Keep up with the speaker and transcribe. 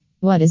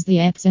What is the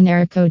Epson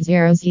error code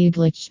 0Z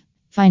glitch?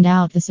 Find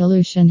out the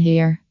solution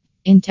here.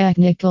 In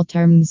technical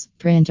terms,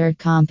 printer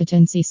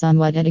competency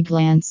somewhat at a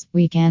glance,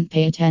 we can't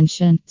pay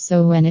attention,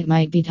 so when it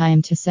might be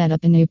time to set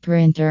up a new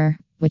printer,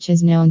 which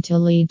is known to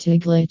lead to a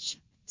glitch.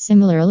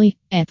 Similarly,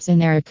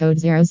 Epson error code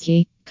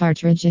 0Z,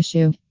 cartridge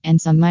issue, and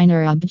some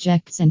minor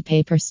objects and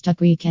paper stuck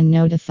we can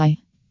notify.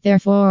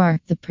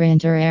 Therefore, the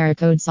printer error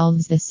code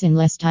solves this in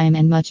less time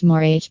and much more.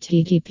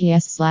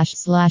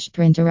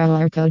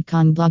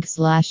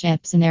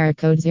 https://printererrorcode.com/Epson error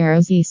code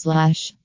 0Z/